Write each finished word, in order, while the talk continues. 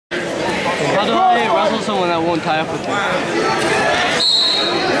How do I wrestle someone that won't tie up with you?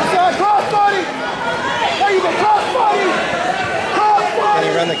 Cross body! There you go, cross body! Cross body! Can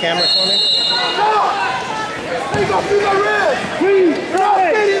you run the camera for me? There you go, through the ribs! Cross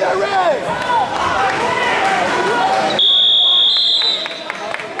body, the ribs!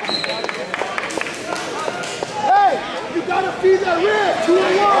 Hey, you gotta feed that rib, 2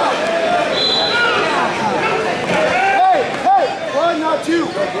 and 1. Hey, 1, not 2.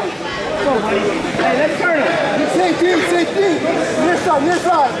 Hey, let's turn it. Same thing, same thing. Near side, near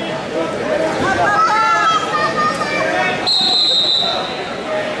side.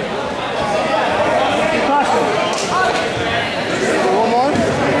 One more.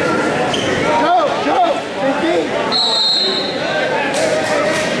 Go, same thing.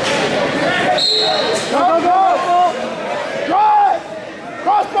 Go. Drive.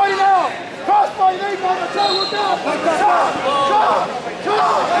 Cross body now. Cross body, there you go. Look out. Chop.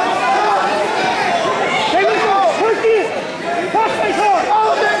 Hey, let's go. Push it. Push my sword.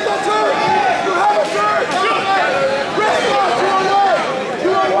 Oh, there's the turn. You have a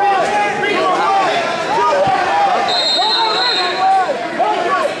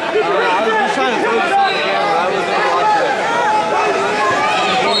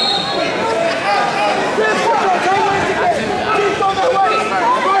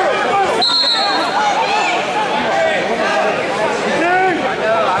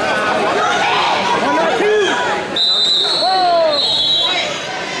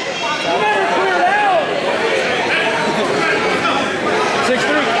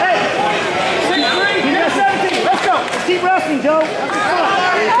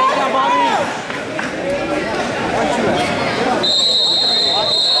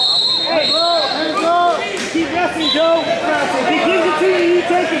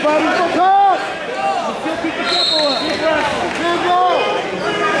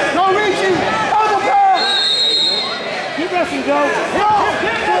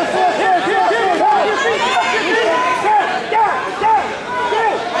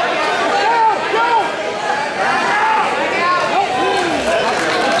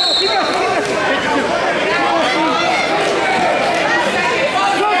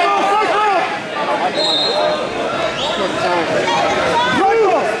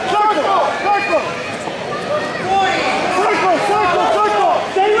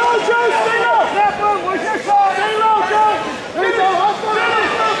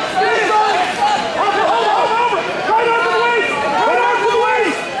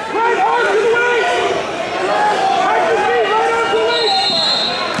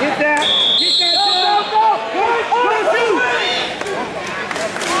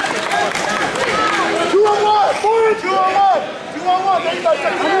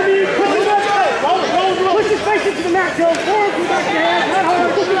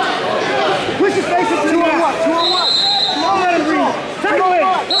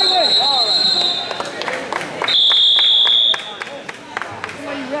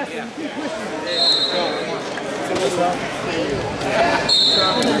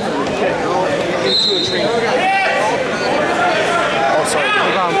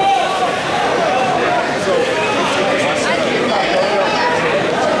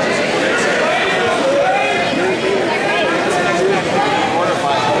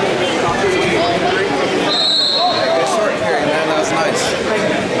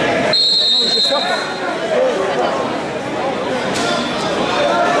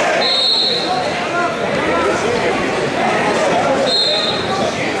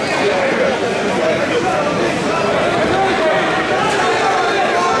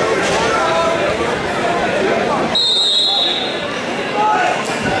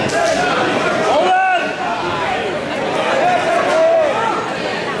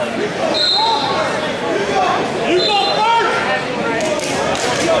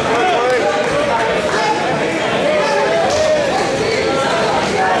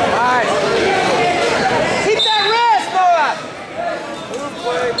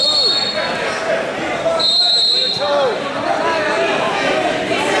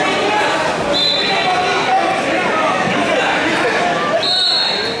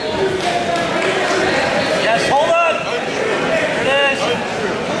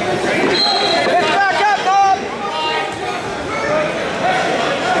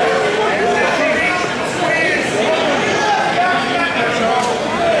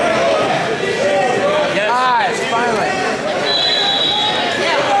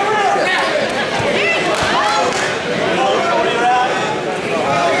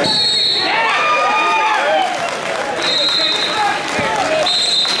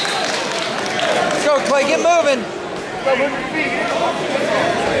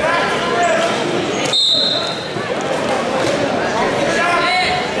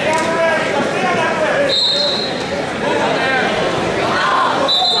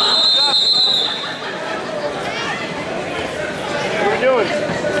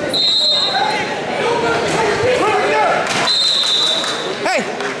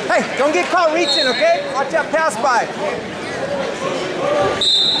call reaching, okay? Watch out, pass by.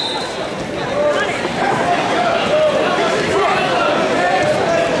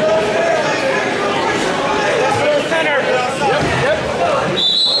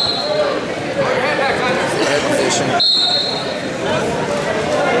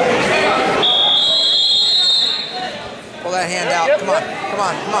 Pull that hand out. Come on, come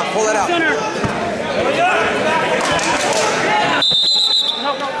on, come on. Pull it out.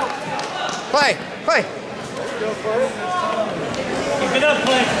 Play, play. Keep it up,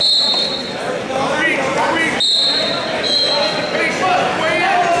 play.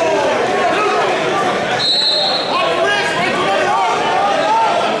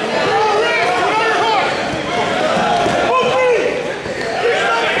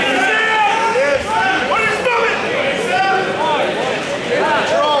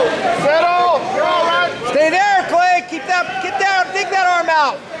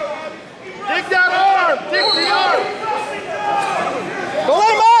 Dig that arm! Dig the arm! Don't let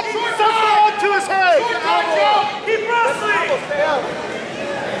him up! Circle onto his head! Keep wrestling!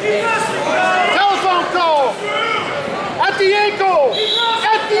 Keep wrestling! Telephone call! At the ankle!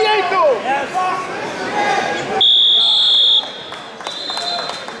 At the ankle!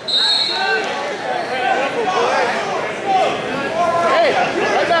 Hey,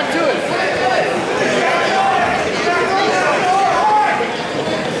 right back to it!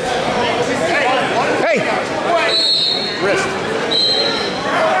 Wrist.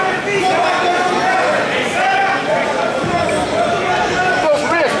 Those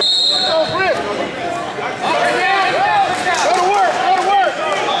wrists. Those wrists. Go to work. Go to work.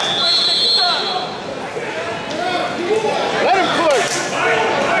 Let him push.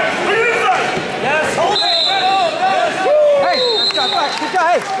 Yes, hold it. Hey, good job.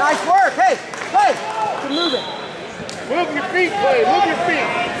 Hey, nice work. Hey, hey. Keep moving. Move your feet, play. Move your feet.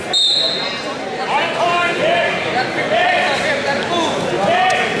 Move.